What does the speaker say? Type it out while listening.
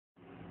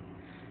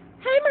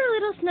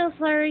little snow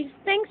flurries.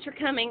 Thanks for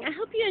coming. I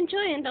hope you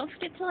enjoy, and don't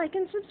forget to like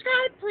and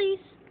subscribe, please.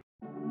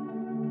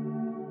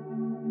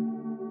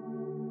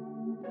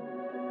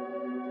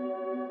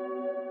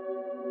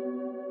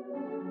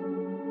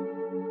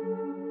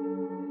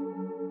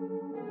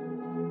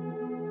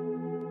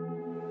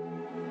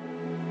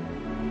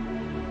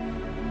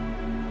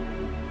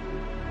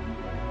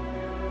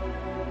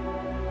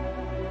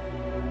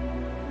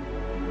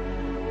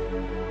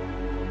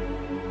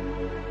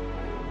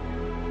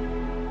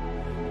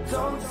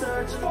 Don't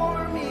search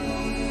for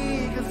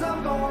me, cause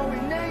I'm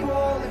going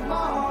AWOL. In my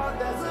heart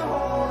there's a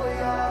hole,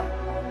 yeah.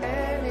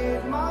 And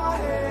in my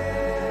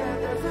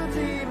head there's a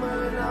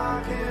demon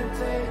I can't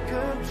take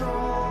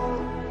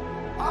control.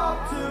 I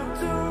took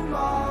too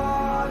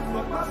much,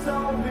 locked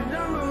myself in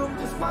a room,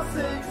 just my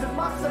six and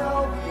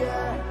myself,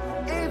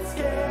 yeah. It's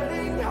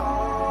getting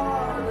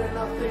hard and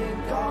I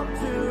think I'm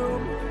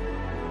doomed,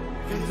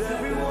 cause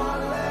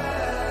everyone left.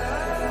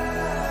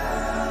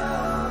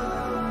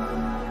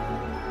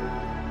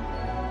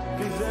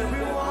 Cause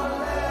everyone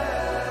left.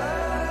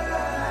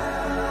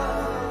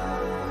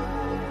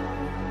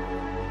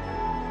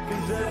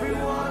 Cause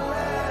everyone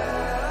left.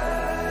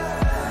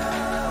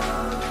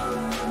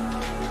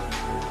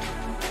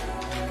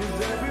 Cause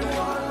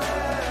everyone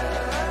left.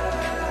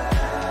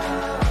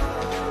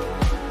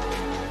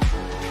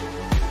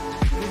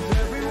 Cause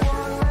everyone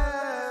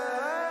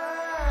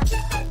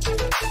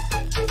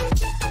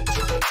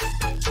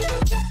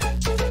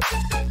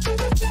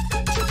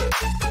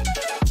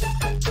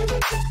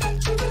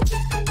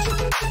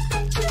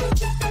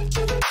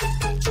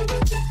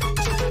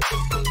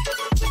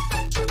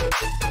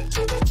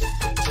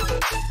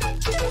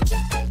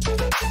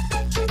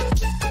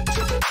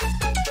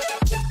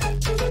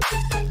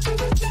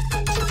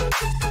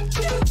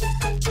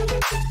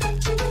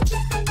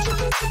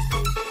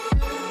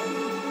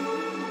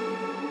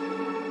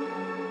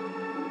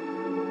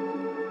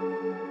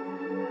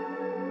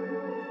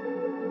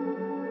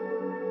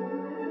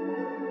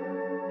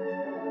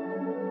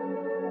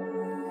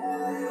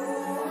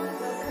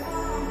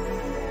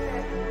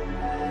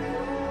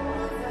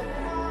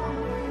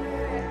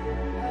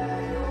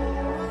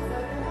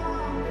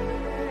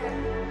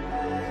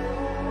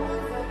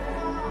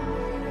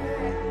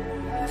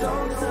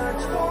Don't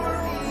search for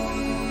me,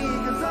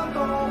 cause I'm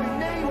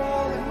going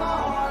AWOL. In my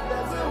heart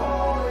there's a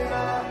hole,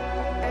 yeah.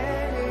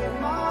 And in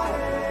my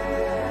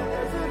head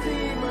there's a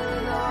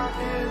demon I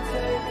can't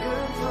take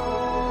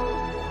control.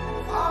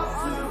 I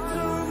took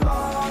too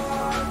much,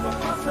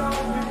 locked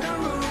myself in the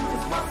room,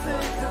 just my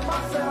six and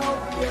myself,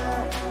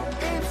 yeah.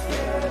 It's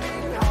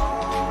getting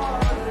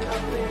hard and I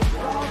think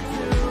I'm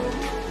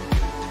doomed,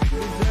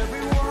 cause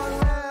everyone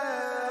left.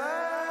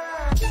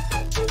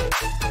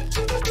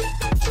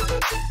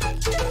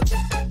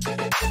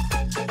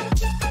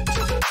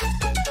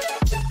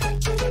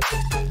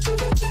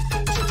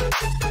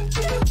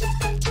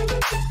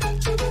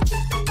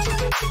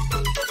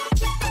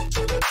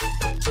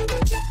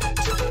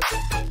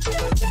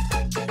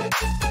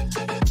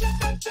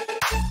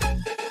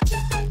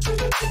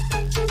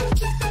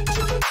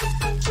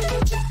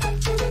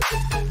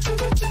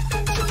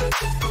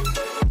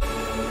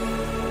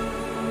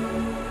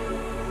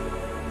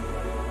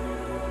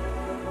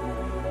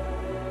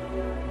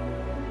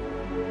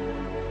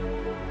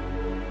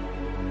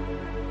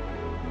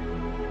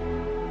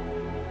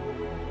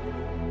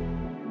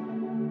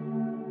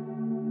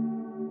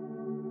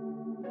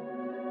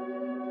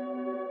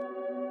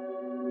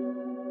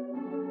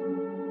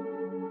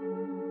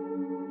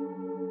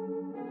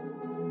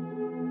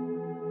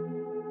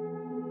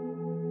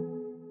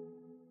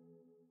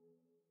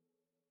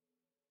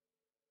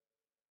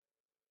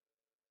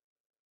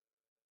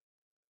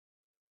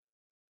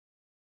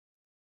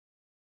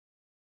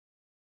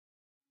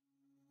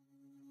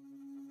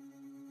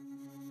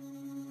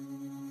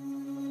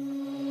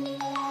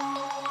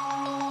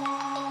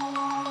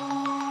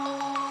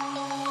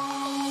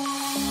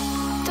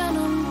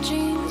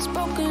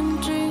 Broken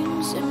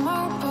dreams in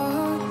my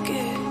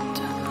pocket,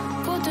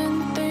 golden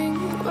thing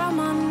round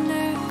my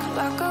neck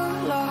like a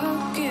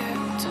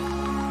locket.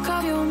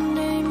 Carve your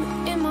name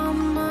in my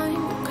mind,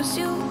 cause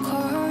you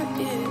caught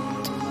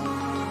it.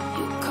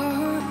 You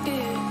caught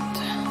it.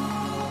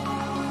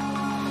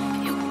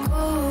 You're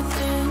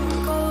golden,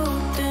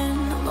 golden.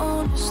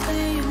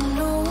 Honestly, you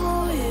know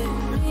it.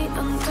 Me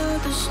under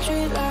the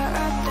street light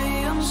at the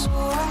young, so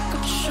I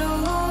could show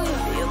you.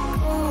 You're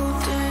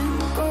golden,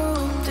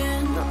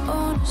 golden.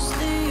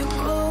 Honestly, you're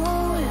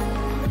glowing.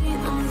 Me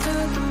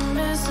under the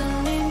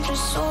mezzanine,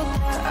 just so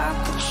that I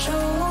could show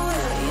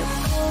you. You're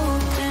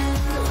golden.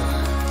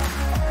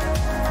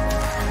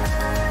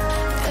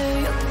 Yeah,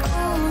 you're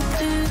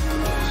golden.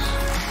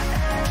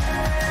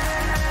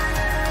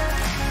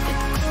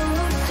 You're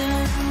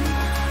golden.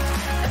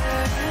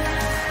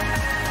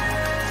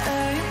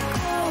 Yeah, you're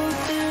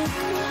golden.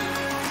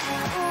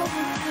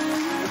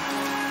 Golden.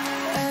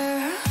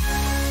 Yeah.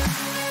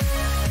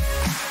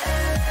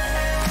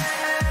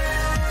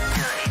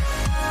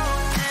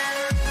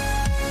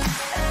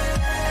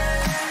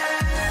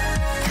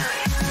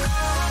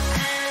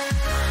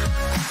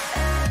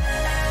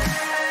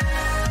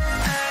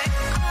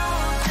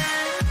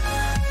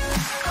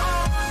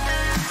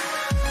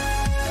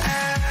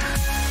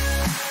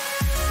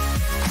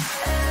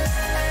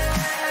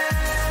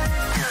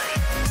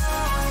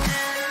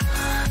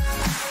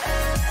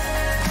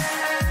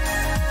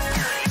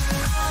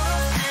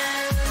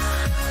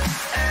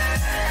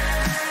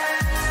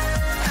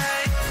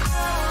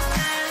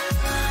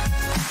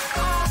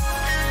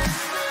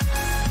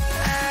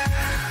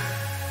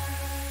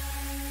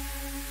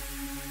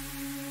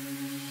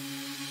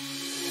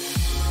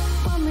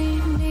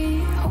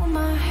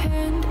 my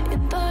hand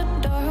in the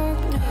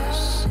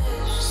darkness.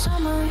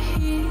 Summer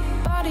heat,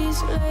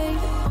 bodies laid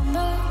on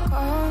the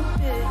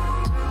carpet.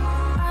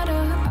 Eye to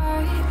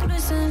eye,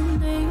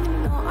 glistening,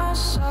 no, I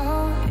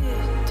saw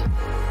it.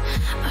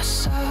 I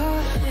saw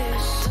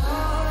it.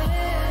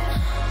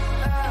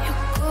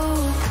 You're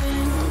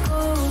golden,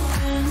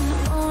 golden,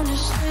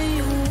 honestly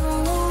you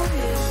know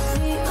it.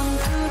 Me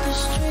under the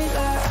street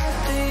light at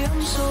the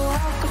young so I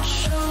could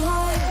show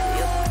you.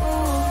 You're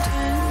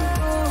golden,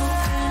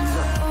 golden,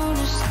 but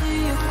honestly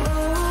you're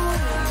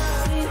glowing.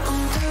 Me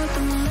under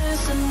the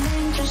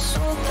mezzanine just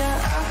so that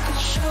I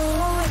could show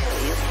you.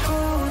 You're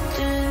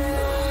golden.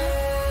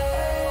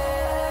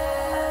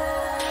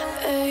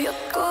 Hey,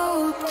 you're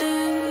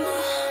golden.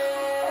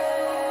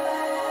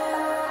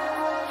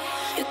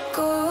 You're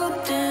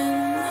golden.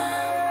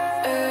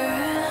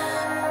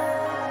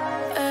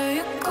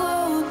 You're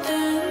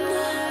golden.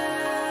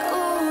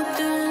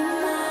 Golden.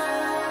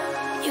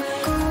 You're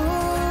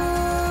golden.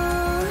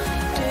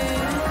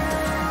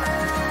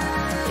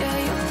 Yeah,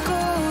 you're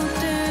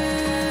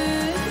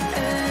golden.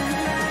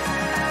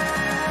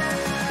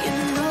 You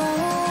know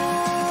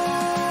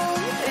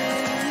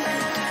it.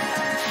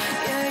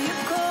 Yeah,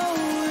 you're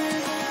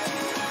golden.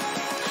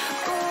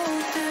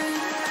 Golden.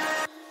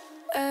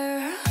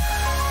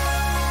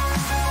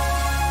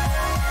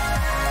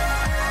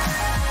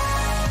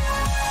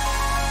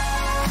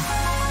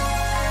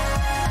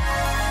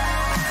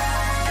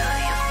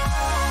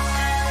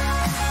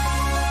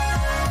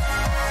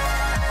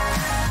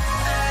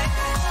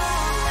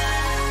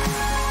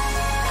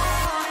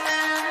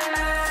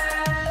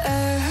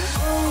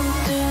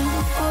 Golden,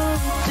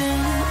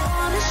 golden,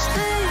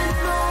 honestly you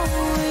know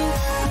it.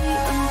 Me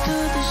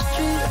under the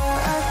street or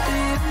at the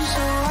end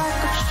so I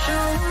could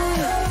show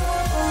you.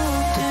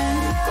 Golden,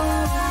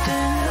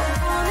 golden,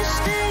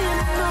 honestly you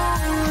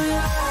know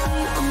it.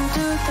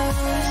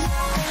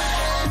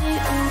 Me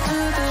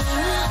under the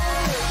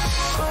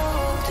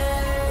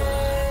golden.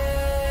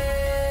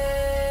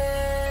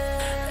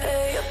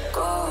 Hey, you're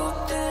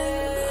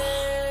golden.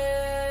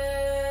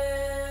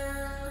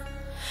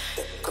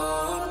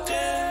 Golden.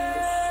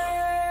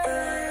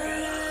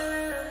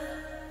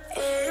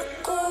 You're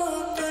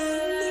golden.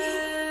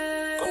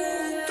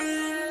 Golden.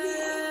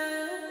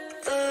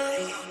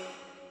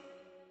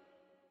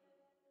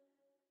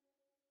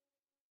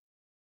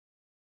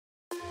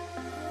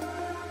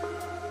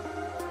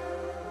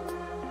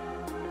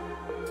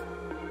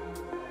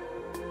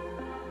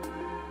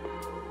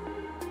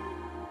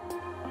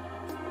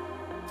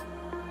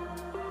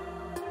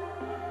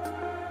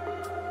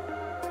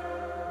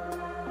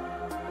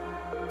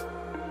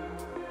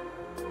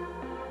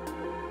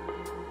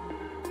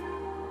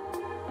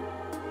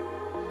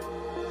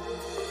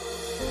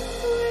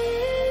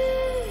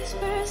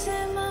 Whispers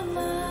in my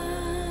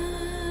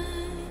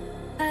mind,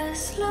 I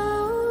slowly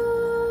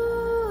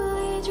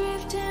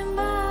drifting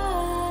by.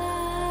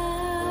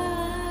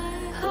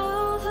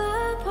 All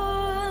the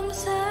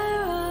poems I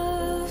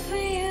wrote for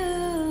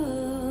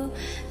you,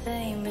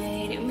 they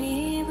made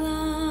me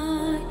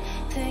blind,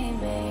 they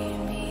made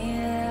me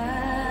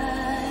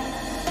lie.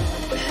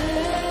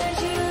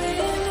 Heard you in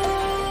the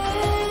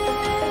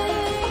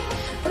rain,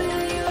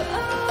 will you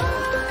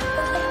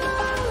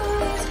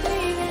always be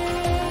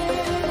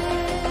there?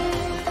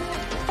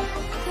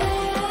 The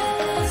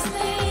last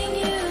thing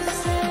you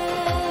said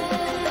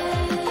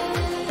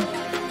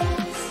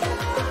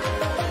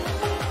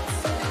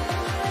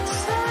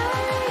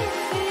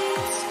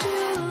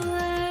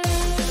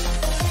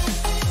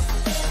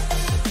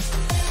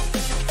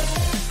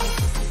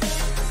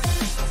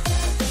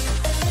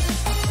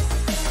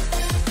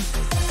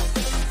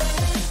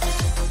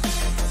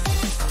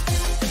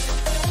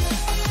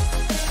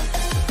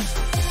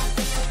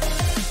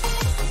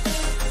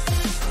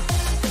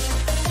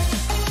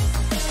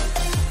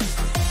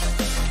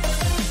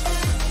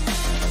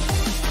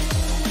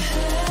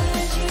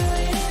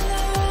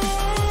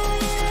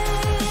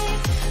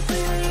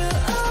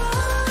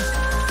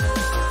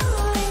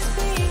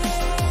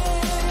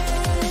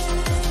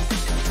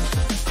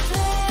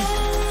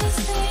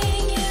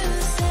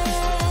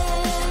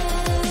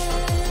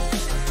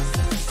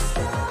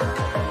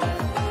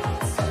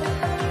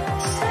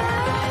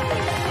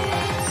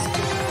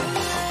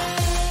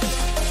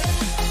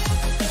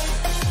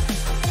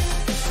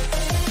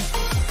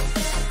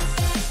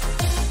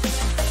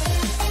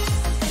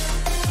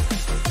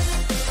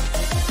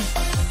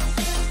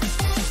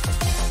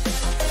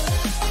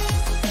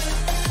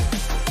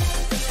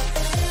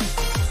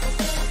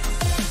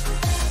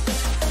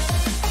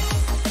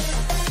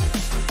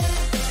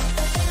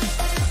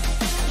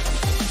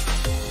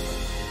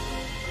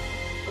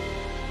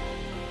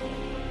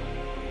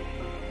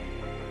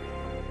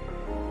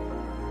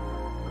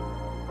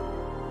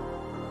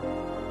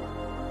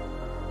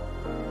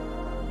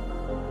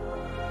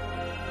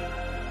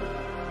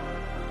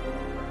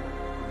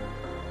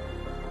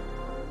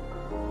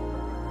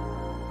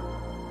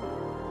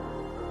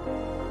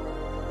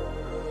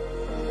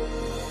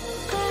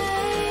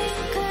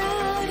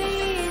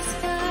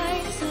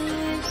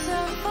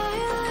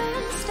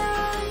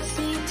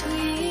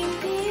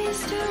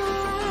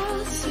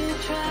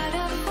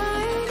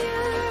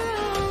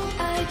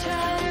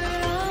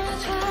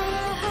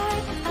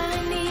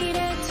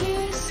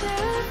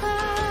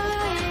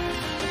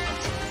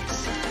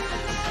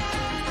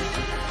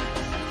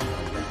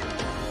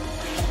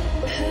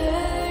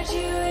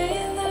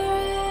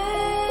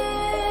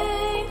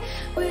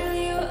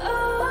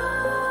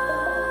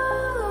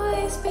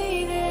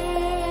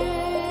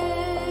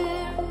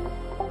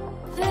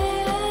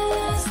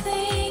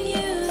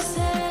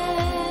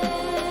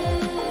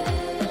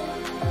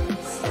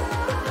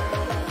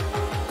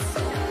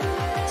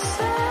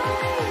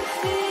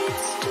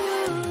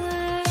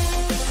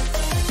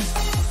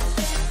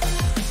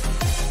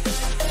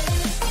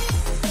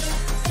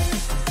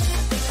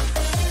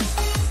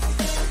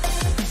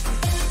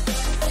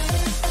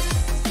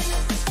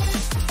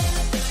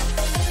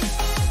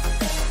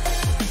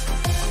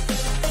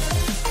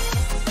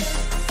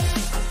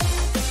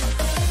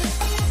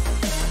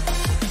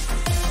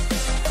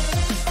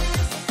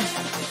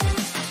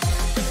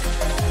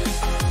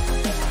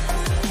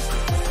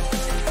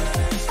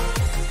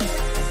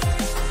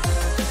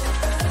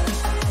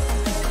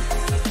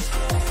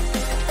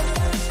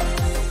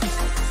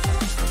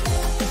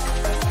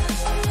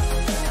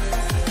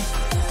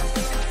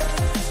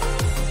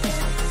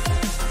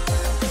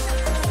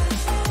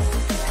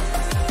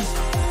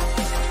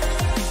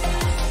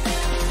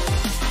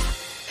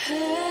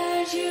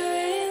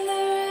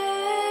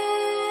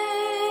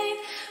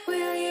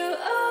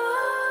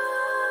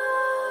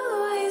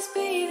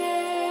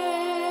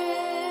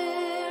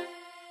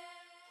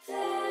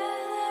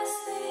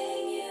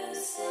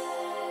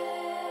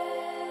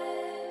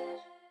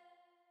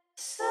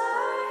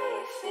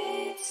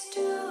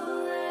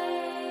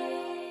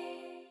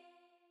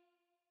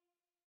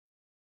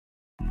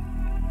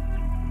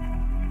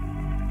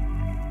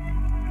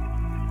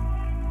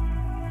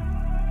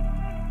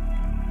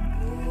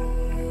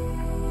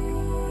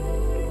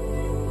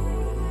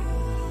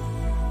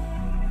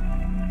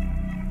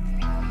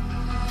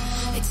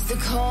The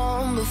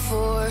calm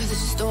before the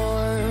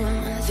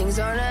storm. Things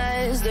aren't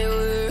as they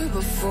were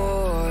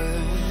before.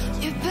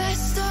 You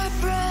best start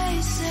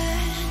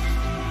bracing.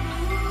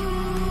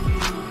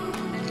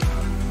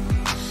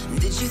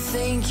 Did you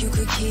think you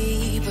could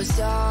keep us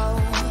out?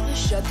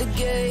 Shut the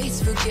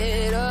gates,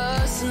 forget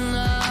us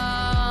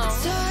now.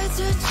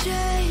 Tides are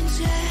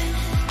changing.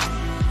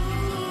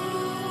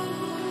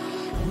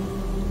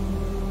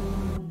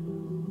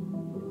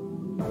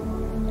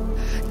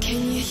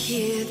 Can you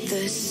hear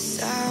the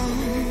sound?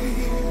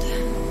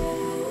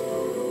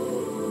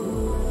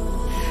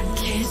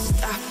 Can't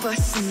stop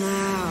us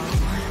now.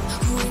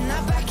 We're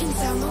not back in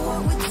town, know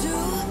what we're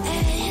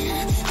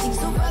doing. Things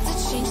are about to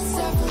change, it's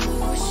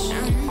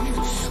evolution.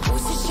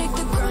 Voices shake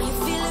the ground, you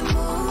feel it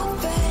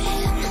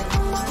moving.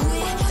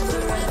 We're the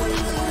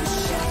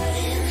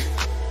revolution.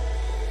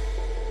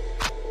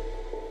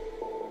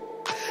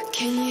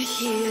 Can you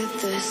hear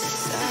the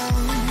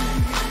sound?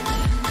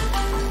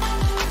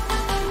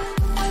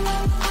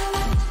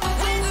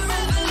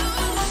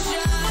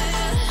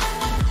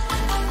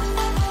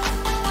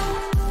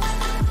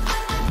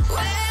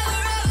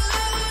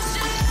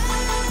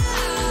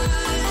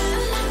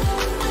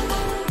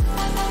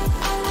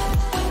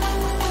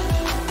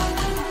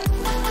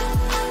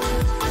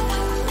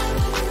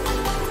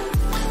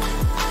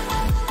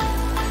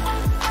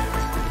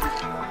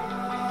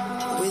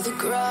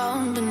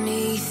 Ground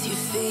beneath your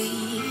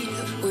feet,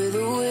 with a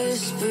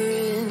whisper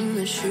in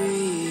the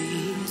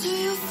trees. Do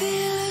you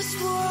feel us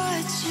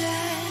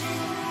watching?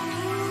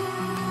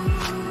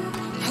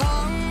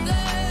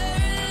 Hunger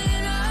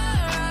in our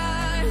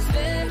eyes,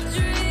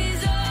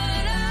 victories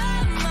on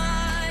our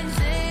minds.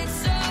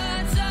 It's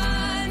our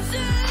time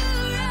to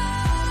rise.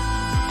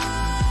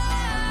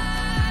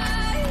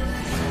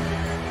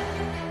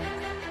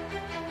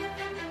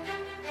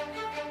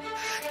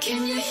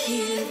 Can you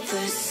hear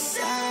the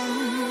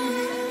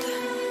sound?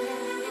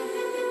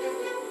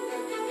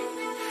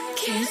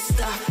 Can't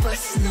stop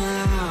us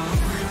now.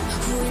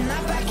 We're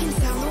not back in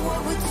town, know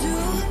what we're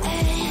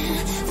doing.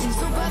 Things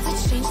are about to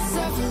change, it's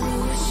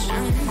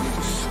evolution.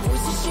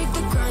 Voices shake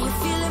the ground, you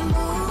feel it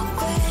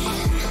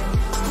moving.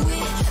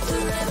 We're the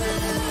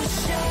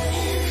revolution.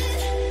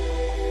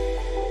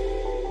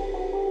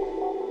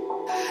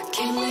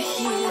 Can you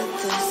hear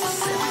the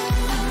sound?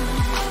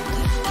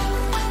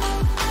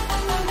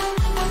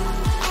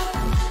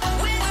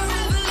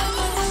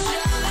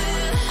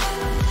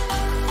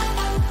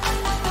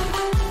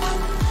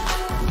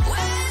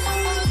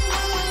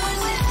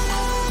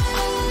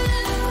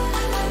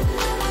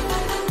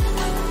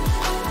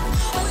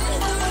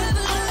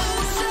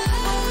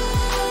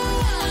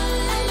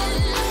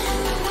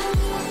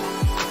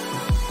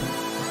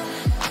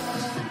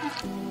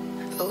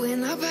 We're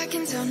not back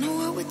in town, know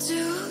what we're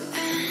doing.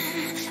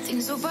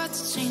 Things are about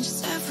to change,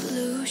 it's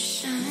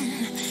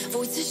evolution.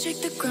 Voices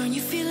shake the ground,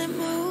 you feel it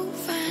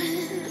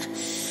moving.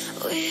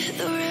 We're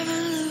the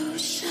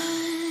revolution.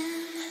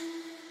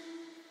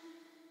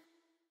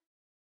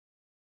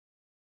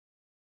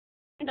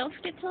 And don't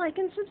forget to like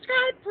and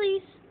subscribe,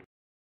 please.